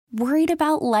Worried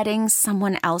about letting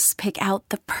someone else pick out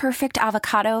the perfect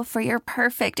avocado for your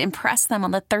perfect impress them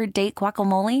on the third date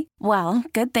guacamole? Well,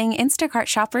 good thing Instacart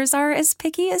shoppers are as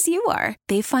picky as you are.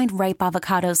 They find ripe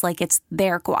avocados like it's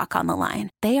their guac on the line.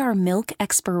 They are milk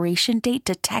expiration date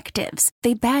detectives.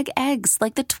 They bag eggs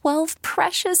like the 12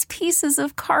 precious pieces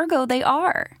of cargo they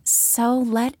are. So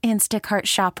let Instacart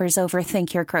shoppers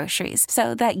overthink your groceries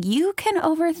so that you can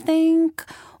overthink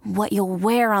what you'll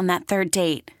wear on that third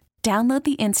date. Download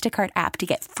the Instacart app to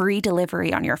get free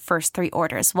delivery on your first 3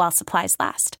 orders while supplies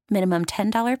last. Minimum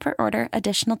 $10 per order.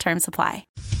 Additional terms apply.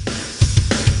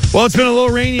 Well, it's been a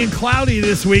little rainy and cloudy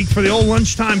this week for the old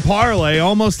lunchtime parlay.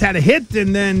 Almost had a hit,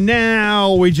 and then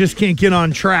now we just can't get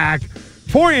on track.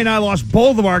 Fauria and I lost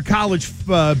both of our college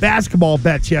basketball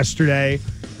bets yesterday.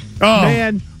 Oh.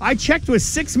 Man, I checked with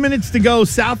 6 minutes to go,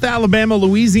 South Alabama,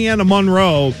 Louisiana,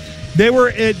 Monroe.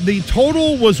 The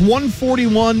total was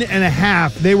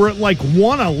 141.5. They were at like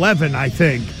 111, I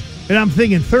think. And I'm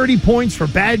thinking 30 points for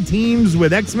bad teams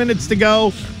with X minutes to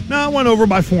go. No, it went over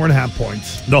by 4.5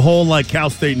 points. The whole Cal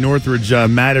State Northridge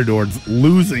Matadors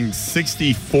losing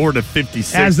 64 to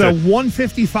 56 as a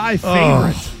 155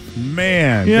 favorite. Oh,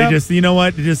 man, yep. They just, you know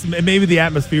what? Maybe the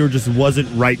atmosphere just wasn't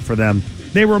right for them.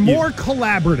 They were more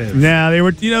collaborative. Yeah, they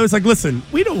were. It's like, listen,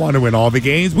 we don't want to win all the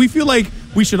games. We feel like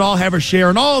we should all have a share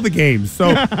in all the games. So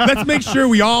let's make sure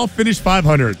we all finish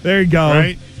 500. There you go.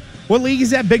 Right? What league is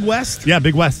that? Big West? Yeah,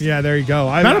 Big West. Yeah, there you go.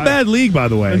 Not a bad league, by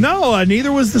the way. No,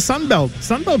 neither was the Sun Belt.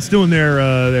 Sun Belt's doing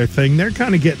their thing. They're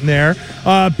kind of getting there.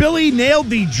 Billy nailed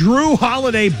the Drew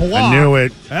Holiday block. I knew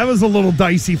it. That was a little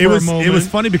dicey for a moment. It was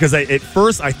funny because at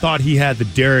first I thought he had the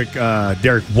Derek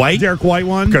White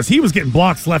one. Because he was getting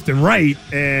blocks left and right,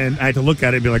 and I had to look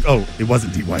at it and be like, oh, it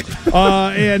wasn't D. White.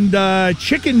 And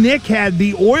Chicken Nick had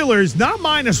the Oilers not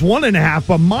 -1.5,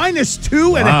 but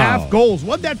 -2.5 goals.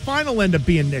 What'd that final end up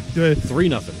being, Nick?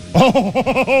 3-0.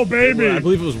 Oh, baby. I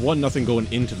believe it was 1-0 going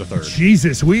into the third.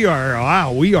 Jesus, we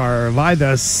are by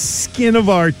the skin of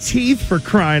our teeth, for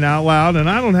crying out loud, and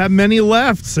I don't have many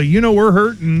left, so we're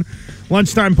hurting.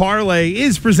 Lunchtime Parlay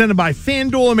is presented by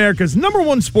FanDuel, America's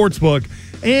 #1 sportsbook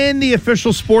and the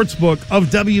official sportsbook of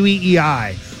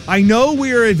WEEI. I know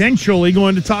we are eventually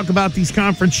going to talk about these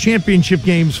conference championship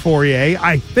games for you,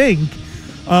 I think.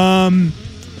 I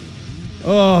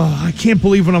can't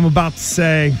believe what I'm about to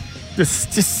say.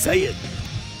 Just say it.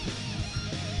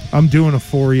 I'm doing a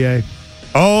Fauria.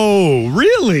 Oh,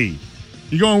 really?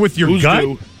 You going with your who's gut?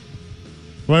 Due?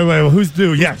 Wait. Who's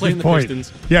due? Who's playing the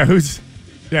Pistons? Yeah, who's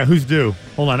due?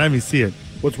 Hold on, I didn't even see it.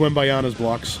 What's Wembayana's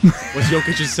blocks? What's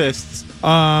Jokic's assists?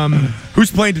 Who's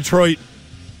playing Detroit?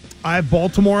 I have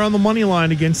Baltimore on the money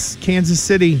line against Kansas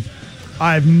City.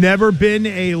 I've never been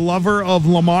a lover of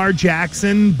Lamar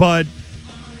Jackson, but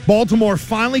Baltimore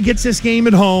finally gets this game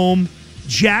at home.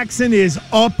 Jackson is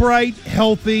upright,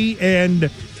 healthy, and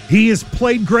he has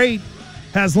played great,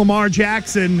 has Lamar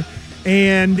Jackson.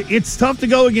 And it's tough to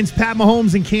go against Pat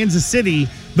Mahomes in Kansas City.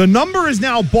 The number is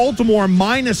now Baltimore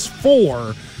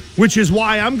 -4, which is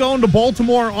why I'm going to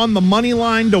Baltimore on the money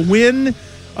line to win.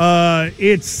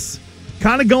 It's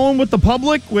kind of going with the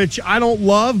public, which I don't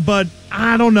love, but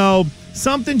I don't know.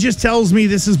 Something just tells me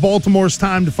this is Baltimore's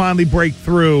time to finally break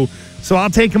through. So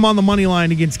I'll take him on the money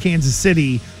line against Kansas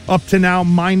City, up to now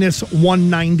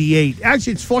 -198.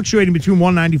 Actually, it's fluctuating between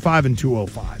 195 and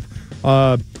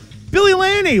 205. Billy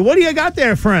Lanny, what do you got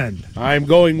there, friend? I'm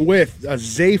going with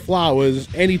Zay Flowers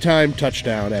anytime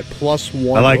touchdown at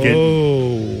 +1. I like it.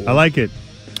 Oh. I like it.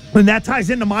 And that ties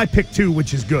into my pick, too,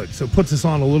 which is good. So it puts us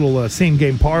on a little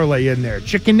same-game parlay in there.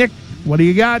 Chicken Nick, what do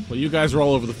you got? Well, you guys are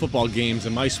all over the football games,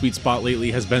 and my sweet spot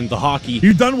lately has been the hockey.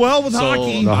 You've done well with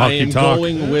hockey. The hockey I am talk.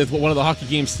 going with one of the hockey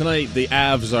games tonight. The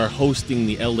Avs are hosting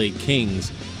the LA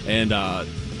Kings, and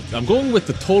I'm going with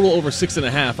the total over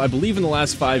 6.5. I believe in the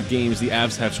last 5 games, the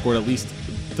Avs have scored at least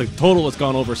the total has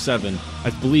gone over 7. I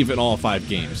believe in all 5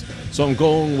 games. So I'm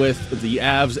going with the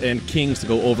Avs and Kings to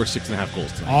go over 6.5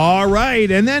 goals tonight. All right.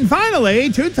 And then finally,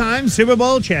 2-time Super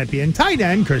Bowl champion, tight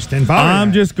end, Gresh and Fauria.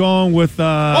 I'm just going with...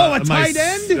 a tight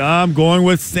end? I'm going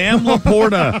with Sam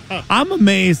Laporta. I'm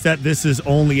amazed that this is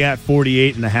only at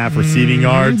 48.5 receiving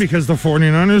yards. Because the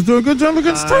 49ers do a good job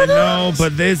against tight ends. I know,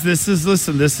 but this is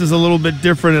a little bit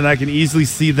different, and I can easily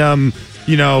see them,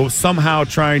 somehow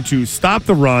trying to stop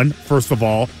the run, first of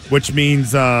all, which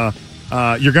means...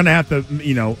 you're going to have to,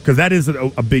 because that is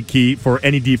a big key for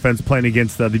any defense playing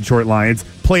against the Detroit Lions.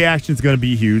 Play action is going to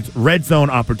be huge. Red zone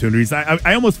opportunities.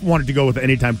 I almost wanted to go with an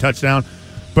anytime touchdown,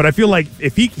 but I feel like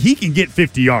if he can get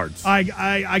 50 yards.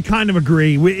 I kind of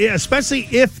agree, especially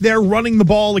if they're running the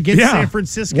ball against San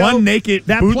Francisco. One naked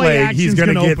that bootleg, play he's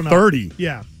going to get 30.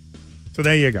 Yeah. So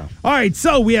there you go. All right,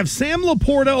 so we have Sam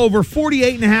Laporta over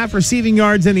 48.5 receiving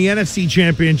yards in the NFC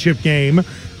Championship game.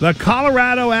 The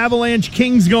Colorado Avalanche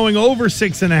Kings going over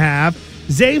 6.5.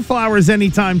 Zay Flowers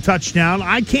anytime touchdown.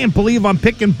 I can't believe I'm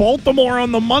picking Baltimore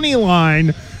on the money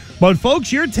line. But,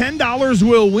 folks, your $10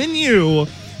 will win you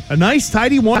a nice,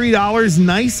 tidy $3,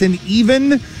 nice and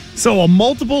even. So a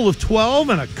multiple of 12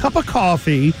 and a cup of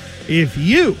coffee if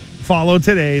you follow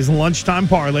today's Lunchtime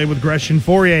Parlay with Gresh and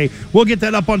Fauria. We'll get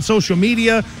that up on social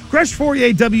media. Gresh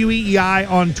Fauria, WEEI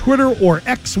on Twitter or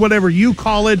X, whatever you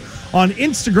call it. On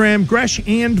Instagram, Gresh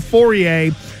and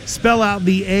Fauria. Spell out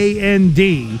the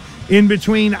A-N-D in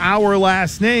between our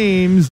last names.